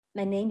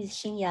My name is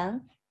Xin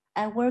Yang.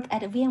 I work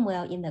at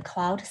VMware in the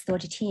cloud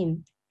storage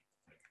team.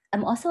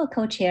 I'm also a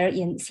co-chair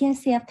in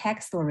CNCF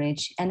Tech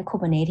Storage and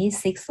Kubernetes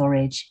SIG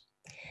Storage.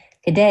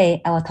 Today,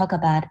 I will talk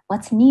about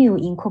what's new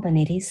in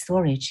Kubernetes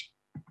storage.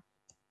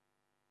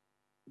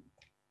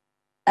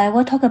 I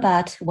will talk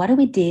about what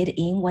we did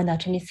in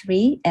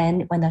 1.23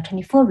 and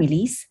 1.24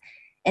 release,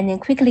 and then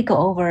quickly go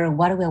over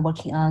what we're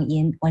working on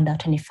in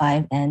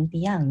 1.25 and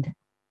beyond.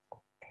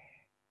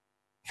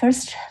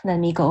 First, let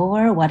me go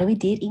over what we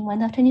did in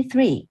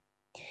 1.23.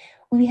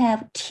 We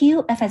have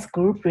two FS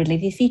group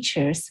related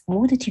features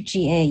moved to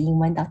GA in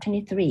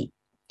 1.23.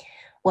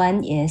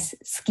 One is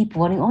skip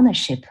volume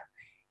ownership,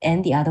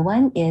 and the other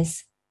one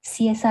is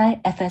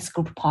CSI FS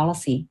group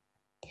policy.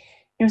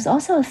 There's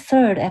also a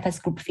third FS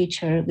group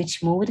feature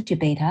which moved to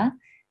beta,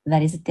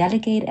 that is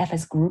delegate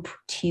FS group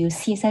to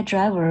CSI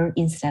driver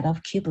instead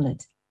of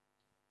kubelet.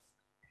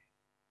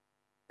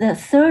 The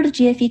third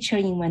GA feature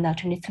in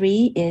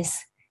 1.23 is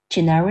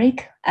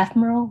generic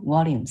ephemeral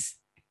volumes.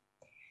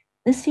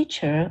 This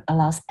feature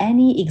allows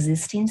any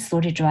existing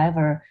storage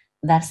driver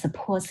that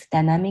supports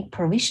dynamic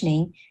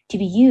provisioning to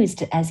be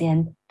used as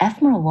an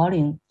ephemeral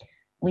volume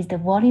with the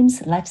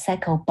volume's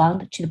lifecycle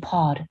bound to the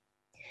pod.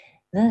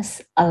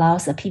 This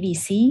allows a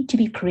PVC to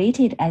be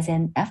created as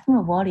an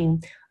ephemeral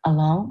volume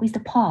along with the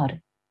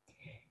pod.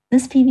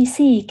 This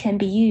PVC can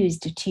be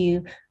used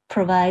to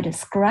provide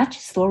scratch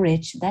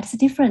storage that's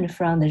different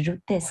from the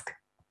root disk.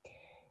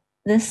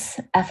 This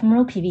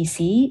ephemeral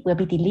PVC will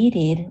be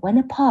deleted when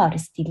the pod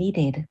is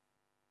deleted.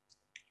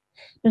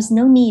 There's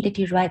no need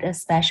to write a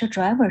special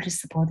driver to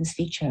support this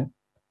feature.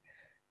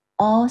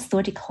 All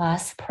storage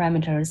class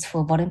parameters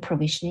for volume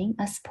provisioning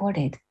are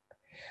supported.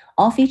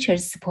 All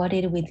features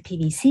supported with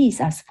PVCs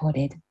are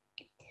supported.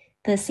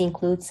 This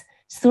includes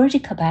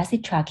storage capacity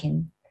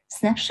tracking,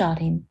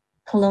 snapshotting,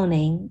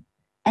 cloning,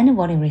 and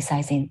volume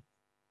resizing.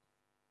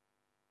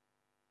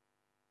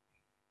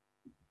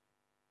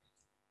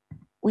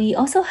 We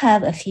also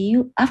have a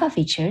few alpha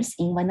features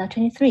in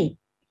 1.23.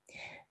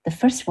 The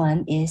first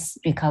one is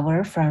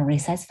recover from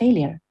resize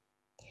failure.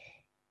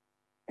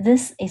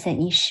 This is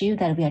an issue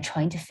that we are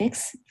trying to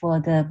fix for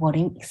the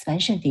volume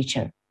expansion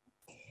feature.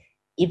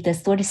 If the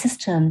storage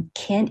system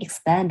can't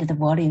expand the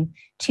volume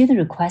to the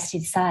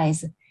requested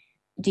size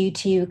due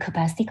to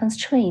capacity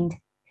constraint,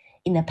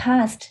 in the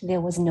past,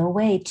 there was no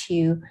way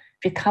to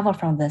recover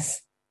from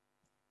this.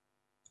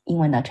 In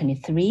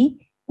 1.23,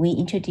 we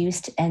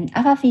introduced an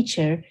alpha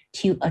feature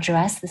to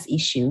address this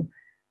issue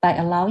by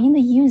allowing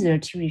the user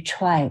to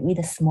retry with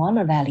a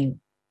smaller value.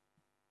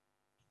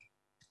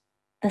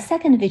 The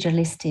second feature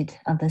listed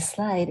on this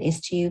slide is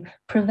to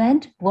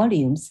prevent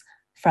volumes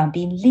from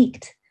being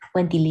leaked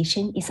when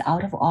deletion is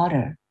out of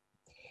order.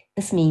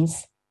 This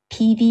means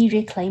PV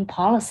reclaim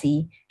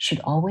policy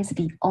should always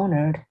be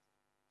honored.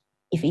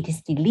 If it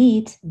is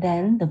deleted,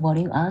 then the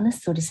volume on the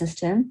storage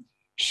system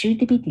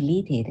should be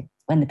deleted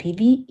when the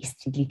PV is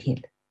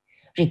deleted,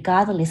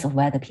 regardless of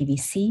whether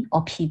PVC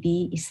or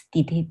PV is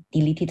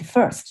deleted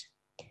first.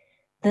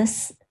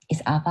 This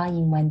is alpha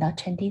in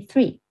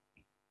 1.23.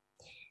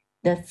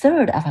 The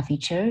third alpha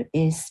feature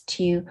is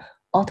to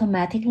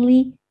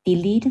automatically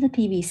delete the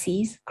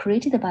PVCs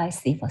created by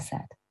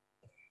CFOSet.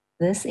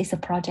 This is a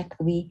project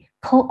we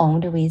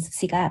co-owned with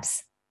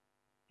SIGApps.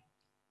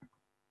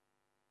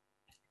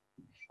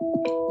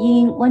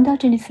 In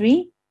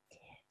 1.23,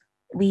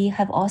 we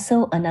have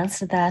also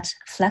announced that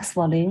flex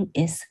volume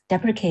is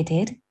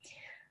deprecated.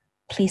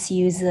 Please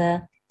use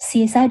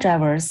CSI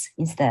drivers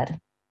instead.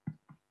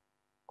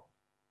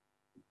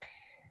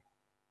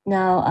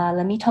 Now,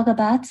 let me talk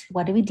about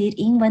what we did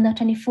in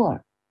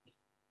 1.24.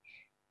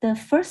 The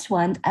first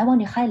one I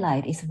want to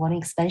highlight is volume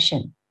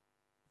expansion.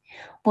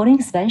 Volume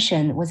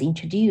expansion was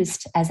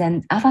introduced as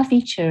an alpha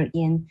feature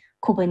in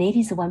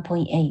Kubernetes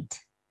 1.8.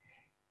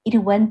 It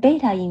went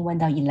beta in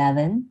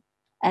 1.11,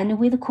 and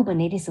with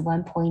Kubernetes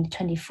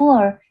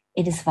 1.24,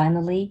 it is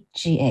finally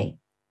GA.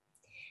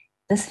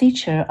 This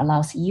feature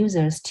allows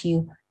users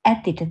to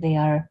edit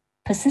their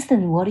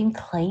persistent volume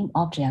claim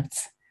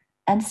objects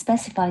and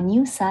specify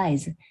new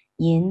size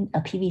in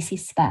a PVC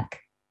spec.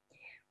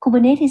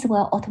 Kubernetes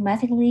will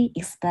automatically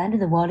expand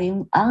the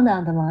volume on the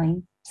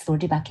underlying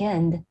storage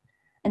backend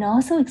and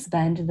also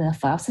expand the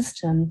file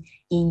system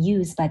in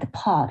use by the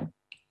pod.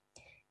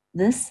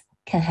 This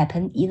can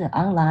happen either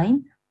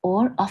online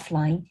or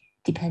offline,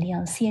 depending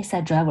on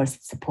CSI drivers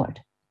support.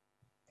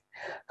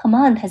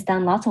 Command has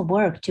done lots of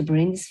work to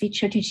bring this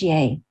feature to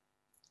GA.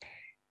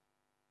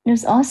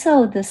 There's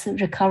also this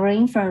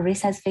recovering from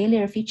resize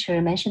failure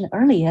feature mentioned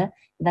earlier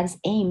that is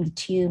aimed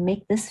to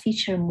make this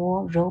feature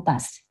more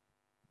robust.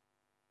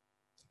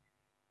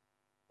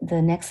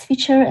 The next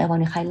feature I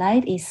want to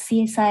highlight is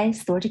CSI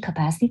storage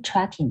capacity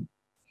tracking.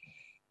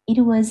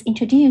 It was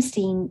introduced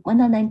in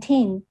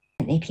 1.19,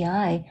 an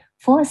API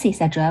for a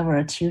CSI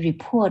driver to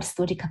report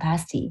storage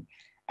capacity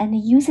and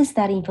uses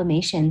that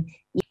information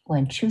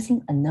when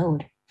choosing a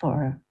node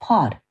for a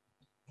pod.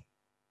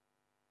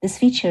 This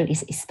feature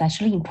is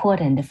especially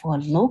important for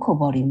local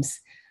volumes,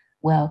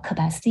 where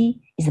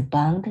capacity is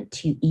bound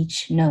to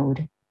each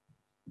node.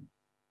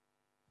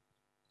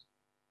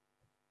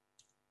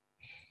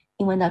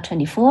 In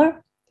 1.24,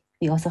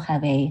 we also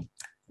have a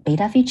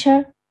beta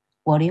feature,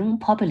 volume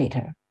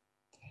populator.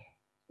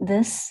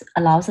 This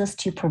allows us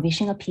to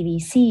provision a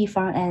PVC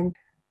front end.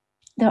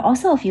 There are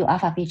also a few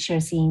alpha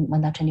features in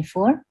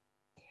 1.24.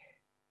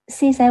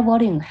 CSI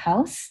volume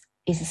health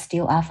is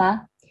still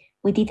alpha.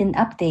 We did an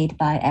update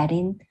by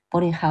adding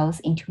volume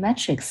health into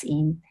metrics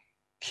in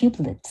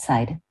kubelet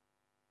side.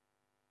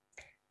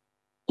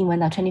 In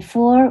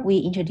 1.24, we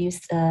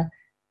introduced a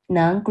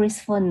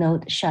non-graceful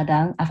node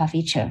shutdown alpha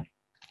feature.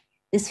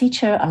 This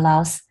feature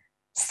allows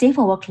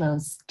stable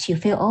workloads to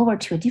fail over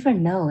to a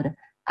different node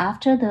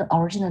after the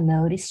original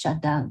node is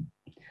shut down,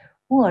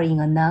 or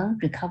in a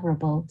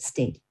non-recoverable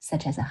state,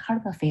 such as a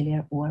hardware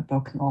failure or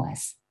broken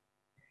OS.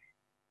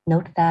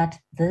 Note that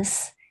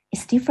this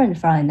is different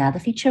from another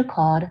feature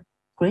called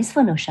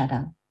graceful node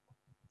shutdown.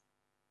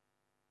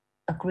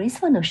 A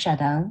graceful node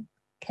shutdown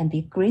can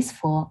be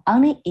graceful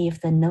only if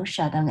the node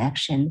shutdown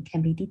action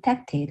can be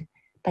detected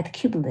by the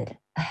kubelet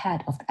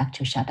ahead of the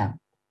actual shutdown.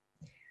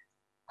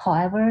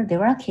 However,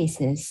 there are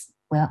cases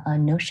where a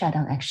node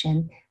shutdown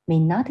action may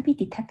not be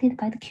detected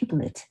by the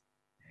kubelet.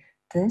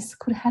 This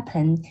could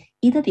happen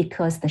either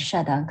because the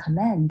shutdown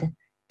command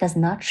does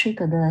not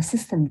trigger the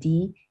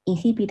systemd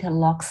inhibitor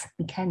locks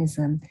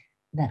mechanism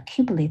that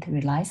kubelet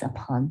relies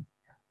upon,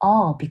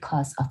 or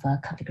because of a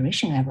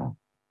configuration error.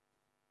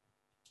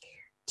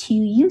 To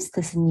use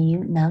this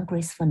new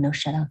non-graceful node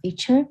shutdown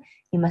feature,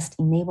 you must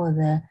enable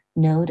the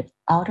node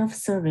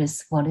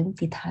out-of-service volume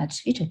detached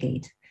feature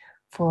gate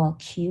for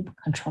Kube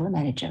Controller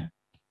Manager.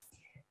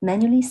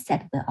 Manually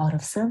set the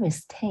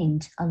out-of-service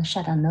taint on the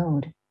shutdown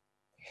node.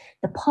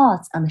 The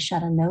pods on the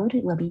shutdown node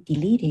will be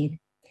deleted.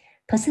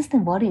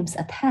 Persistent volumes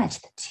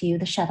attached to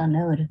the shutdown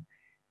node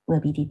will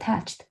be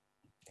detached.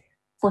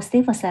 For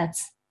stable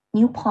sets,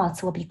 new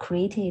pods will be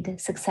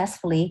created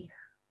successfully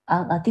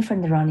on a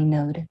different running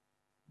node.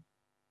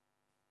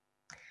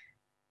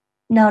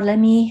 Now let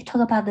me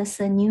talk about this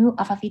new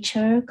alpha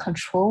feature,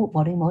 control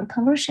volume mode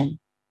conversion.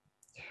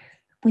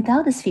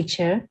 Without this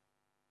feature,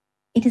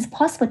 it is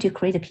possible to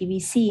create a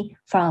PVC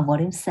from a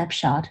volume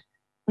snapshot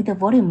with a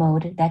volume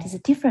mode that is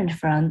different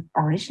from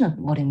original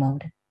volume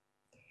mode.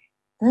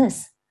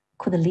 This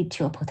could lead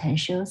to a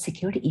potential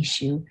security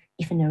issue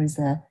if there is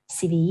a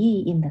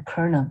CVE in the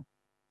kernel.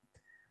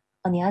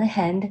 On the other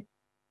hand,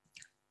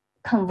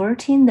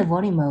 converting the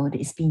volume mode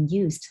is being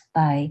used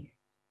by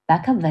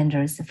backup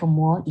vendors for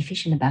more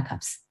efficient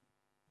backups.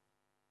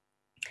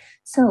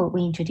 So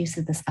we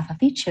introduced this alpha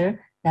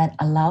feature that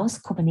allows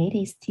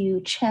Kubernetes to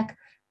check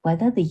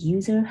whether the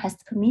user has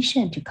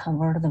permission to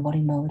convert the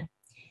volume mode.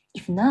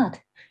 If not,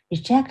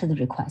 reject the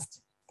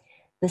request.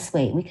 This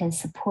way, we can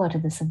support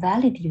this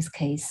valid use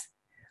case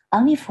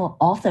only for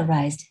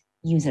authorized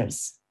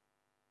users.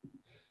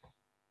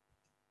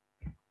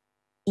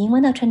 In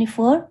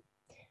 1.24,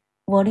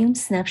 volume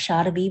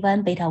snapshot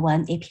v1 beta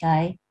 1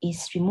 API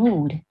is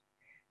removed.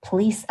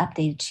 Please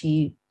update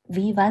to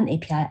v1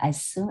 API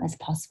as soon as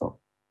possible.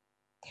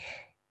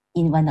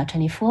 In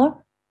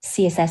 1.24,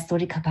 CSI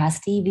storage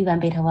capacity v1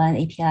 beta 1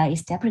 API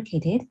is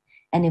deprecated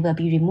and it will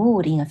be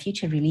removed in a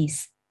future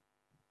release.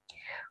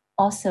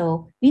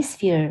 Also,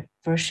 vSphere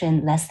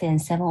version less than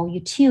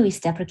 7.0U2 is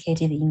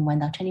deprecated in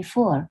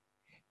 1.24.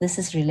 This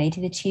is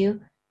related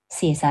to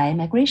CSI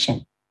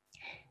migration.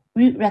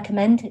 We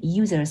recommend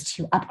users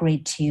to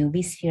upgrade to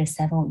vSphere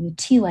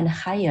 7.0U2 and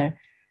higher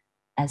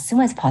as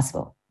soon as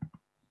possible.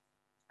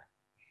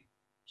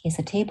 Here's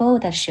a table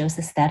that shows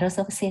the status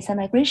of CSI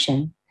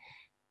migration.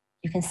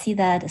 You can see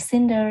that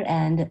Cinder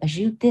and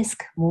Azure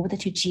Disk moved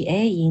to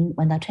GA in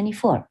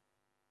 1.24.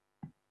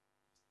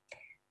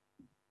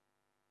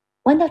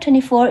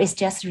 1.24 is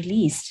just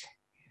released,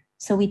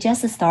 so we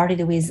just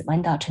started with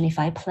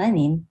 1.25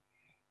 planning.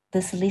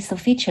 This list of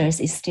features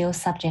is still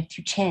subject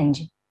to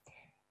change.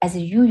 As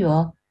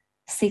usual,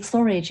 SIG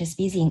storage is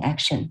busy in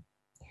action.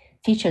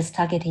 Features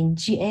targeting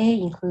GA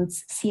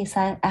includes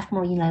CSI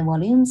ephemeral inline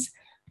volumes,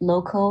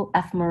 local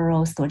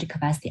ephemeral storage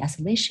capacity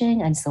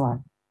isolation, and so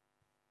on.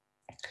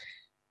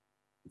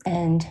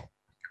 And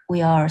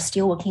we are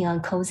still working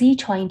on Cozy,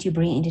 trying to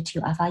bring it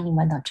into alpha in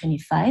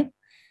 1.25.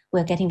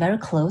 We're getting very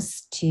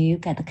close to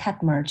get the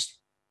CAP merged.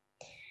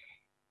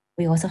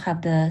 We also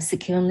have the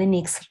secure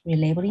Linux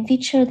relabeling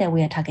feature that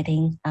we are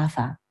targeting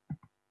alpha.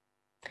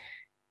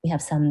 We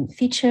have some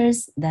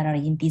features that are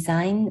in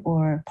design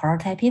or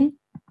prototyping.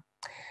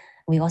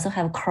 We also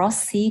have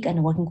cross-SIG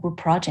and working group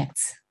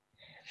projects.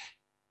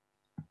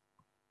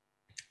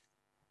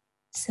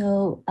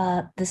 So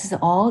this is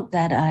all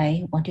that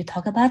I want to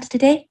talk about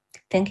today.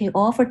 Thank you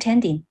all for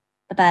attending.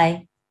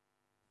 Bye-bye.